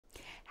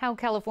how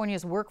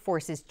California's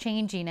workforce is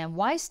changing and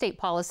why state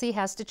policy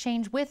has to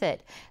change with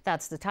it.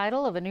 That's the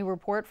title of a new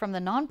report from the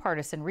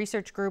nonpartisan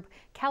research group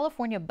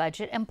California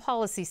Budget and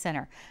Policy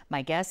Center.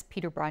 My guest,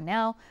 Peter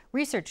Brownell,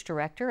 research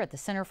director at the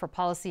Center for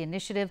Policy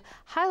Initiative,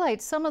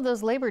 highlights some of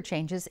those labor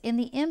changes in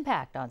the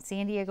impact on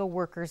San Diego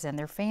workers and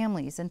their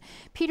families. And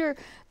Peter,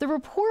 the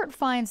report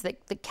finds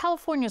that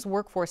California's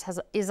workforce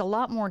is a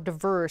lot more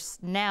diverse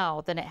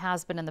now than it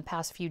has been in the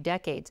past few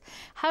decades.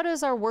 How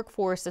does our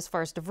workforce, as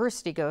far as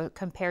diversity goes,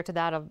 compare to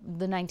that of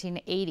the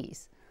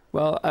 1980s?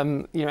 Well,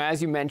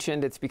 as you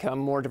mentioned, it's become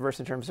more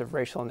diverse in terms of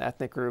racial and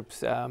ethnic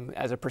groups.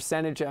 As a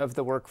percentage of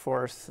the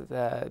workforce,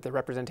 the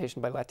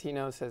representation by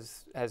Latinos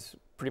has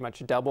pretty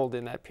much doubled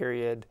in that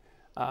period.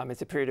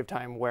 It's a period of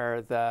time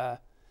where the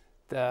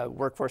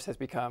workforce has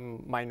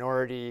become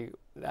minority,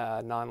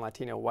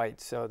 non-Latino white.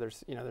 So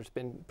there's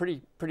been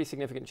pretty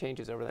significant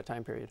changes over that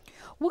time period.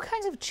 What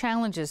kinds of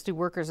challenges do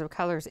workers of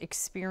colors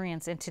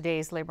experience in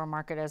today's labor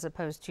market as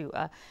opposed to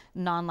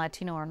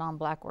non-Latino or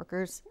non-Black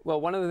workers? Well,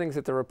 one of the things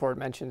that the report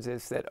mentions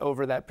is that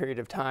over that period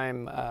of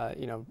time,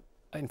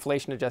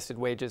 inflation-adjusted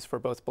wages for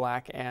both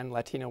Black and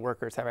Latino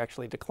workers have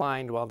actually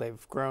declined while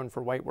they've grown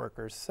for white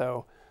workers.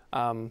 So,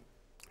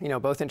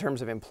 both in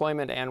terms of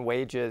employment and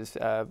wages,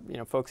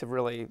 folks have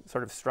really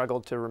sort of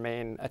struggled to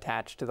remain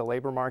attached to the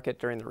labor market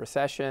during the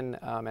recession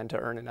and to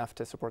earn enough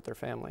to support their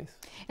families.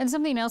 And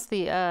something else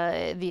the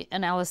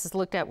analysis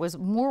looked at was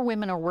more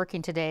women are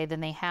working today than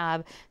they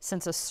have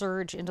since a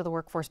surge into the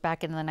workforce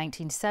back in the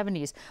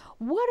 1970s.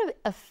 What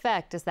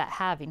effect is that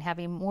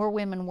having more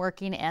women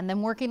working and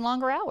then working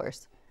longer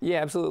hours?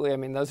 Yeah, absolutely. I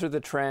mean, those are the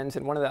trends.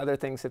 And one of the other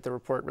things that the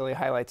report really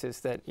highlights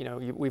is that,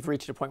 we've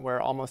reached a point where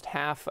almost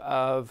half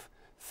of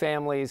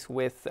families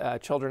with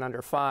children under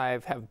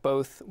 5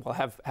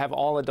 have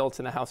all adults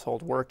in the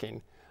household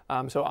working.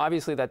 So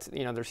obviously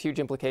there's huge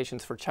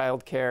implications for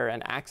childcare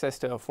and access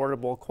to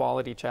affordable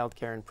quality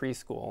childcare in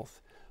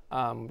preschools.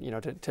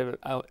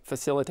 To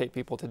facilitate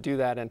people to do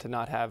that and to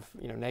not have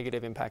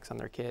negative impacts on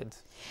their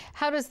kids.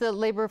 How does the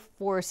labor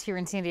force here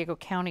in San Diego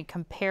County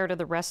compare to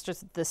the rest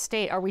of the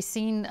state? Are we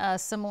seeing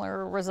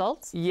similar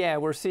results? Yeah,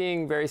 we're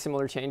seeing very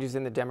similar changes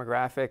in the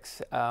demographics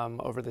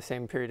over the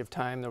same period of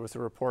time. There was a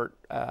report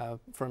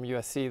from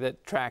USC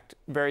that tracked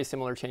very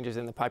similar changes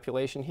in the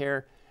population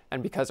here.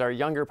 And because our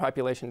younger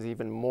population is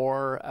even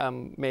more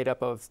made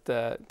up of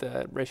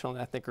the racial and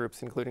ethnic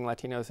groups, including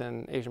Latinos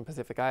and Asian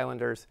Pacific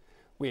Islanders,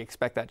 we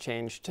expect that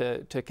change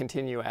to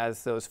continue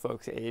as those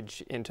folks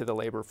age into the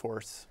labor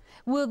force.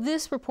 Well,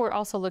 this report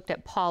also looked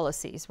at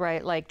policies,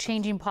 right? Like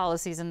changing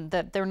policies and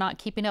that they're not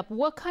keeping up.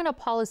 What kind of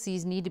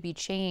policies need to be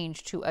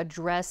changed to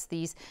address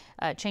these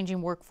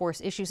changing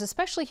workforce issues,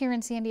 especially here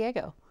in San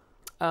Diego?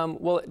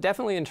 Well,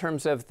 definitely in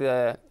terms of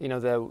the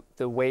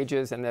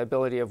wages and the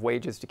ability of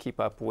wages to keep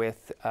up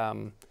with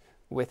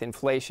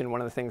inflation. One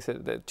of the things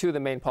two of the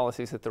main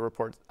policies that the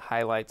report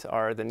highlights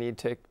are the need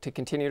to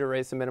continue to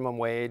raise the minimum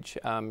wage,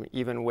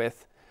 even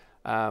with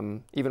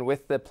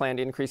the planned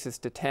increases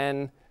to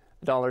 $10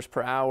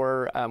 per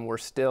hour. We're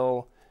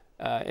still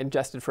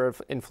adjusted for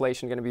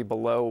inflation going to be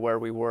below where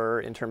we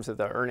were in terms of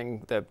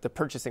the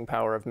purchasing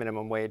power of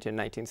minimum wage in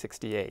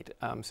 1968.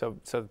 So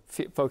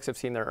folks have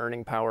seen their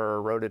earning power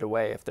eroded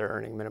away if they're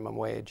earning minimum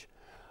wage,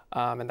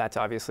 and that's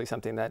obviously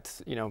something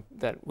that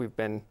we've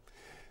been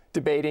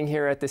debating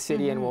here at the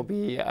city, and will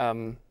be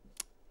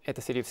at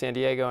the city of San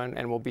Diego,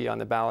 and will be on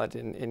the ballot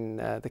in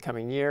the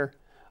coming year.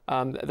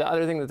 The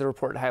other thing that the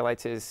report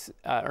highlights is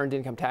earned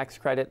income tax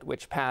credit,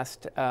 which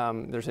passed.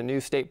 There's a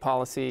new state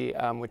policy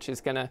which is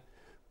going to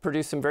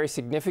produce some very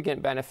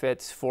significant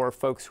benefits for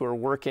folks who are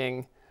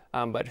working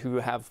but who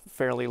have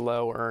fairly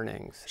low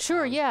earnings.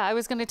 Sure, yeah, I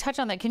was going to touch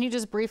on that. Can you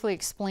just briefly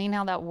explain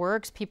how that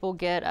works? People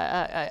get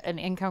an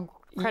income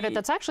credit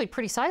that's actually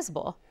pretty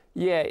sizable.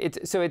 Yeah,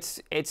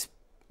 it's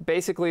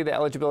basically, the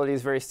eligibility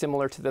is very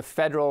similar to the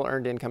federal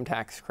earned income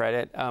tax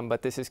credit,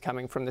 but this is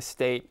coming from the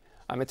state.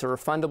 It's a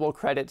refundable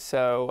credit,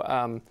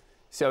 so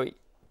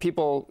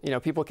people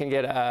can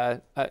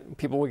get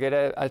people will get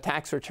a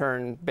tax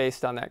return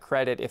based on that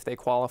credit if they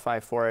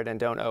qualify for it and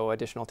don't owe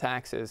additional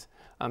taxes.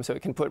 So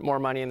it can put more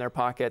money in their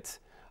pockets.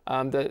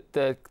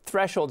 The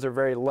thresholds are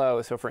very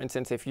low. So for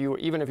instance,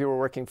 even if you were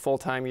working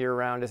full-time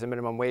year-round as a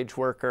minimum wage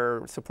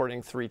worker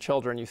supporting 3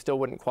 children, you still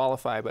wouldn't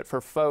qualify. But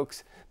for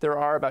folks, there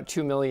are about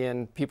 2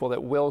 million people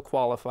that will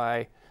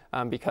qualify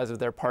because of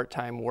their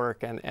part-time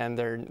work and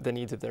the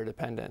needs of their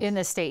dependents. In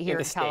the state here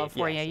in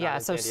California, yes, yeah,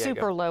 so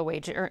super low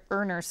wage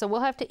earners. So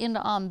we'll have to end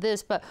on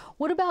this, but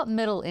what about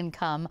middle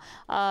income?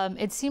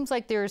 It seems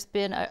like there's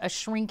been a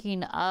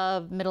shrinking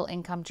of middle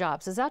income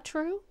jobs. Is that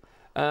true?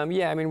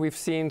 Yeah, I mean, we've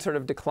seen sort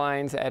of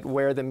declines at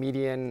where the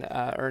median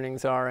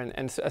earnings are,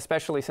 and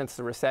especially since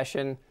the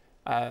recession.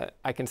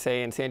 I can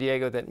say in San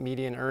Diego that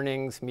median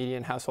earnings,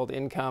 median household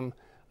income,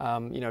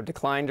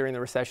 declined during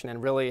the recession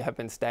and really have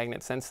been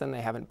stagnant since then.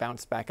 They haven't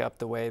bounced back up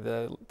the way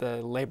the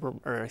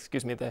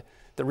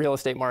real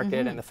estate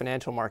market and the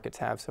financial markets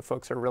have. So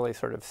folks are really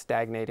sort of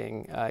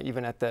stagnating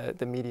even at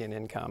the median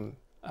income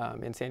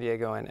in San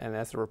Diego and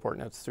as the report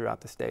notes,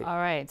 throughout the state. All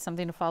right,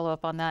 something to follow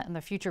up on that in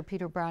the future.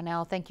 Peter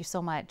Brownell, thank you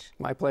so much.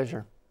 My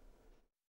pleasure.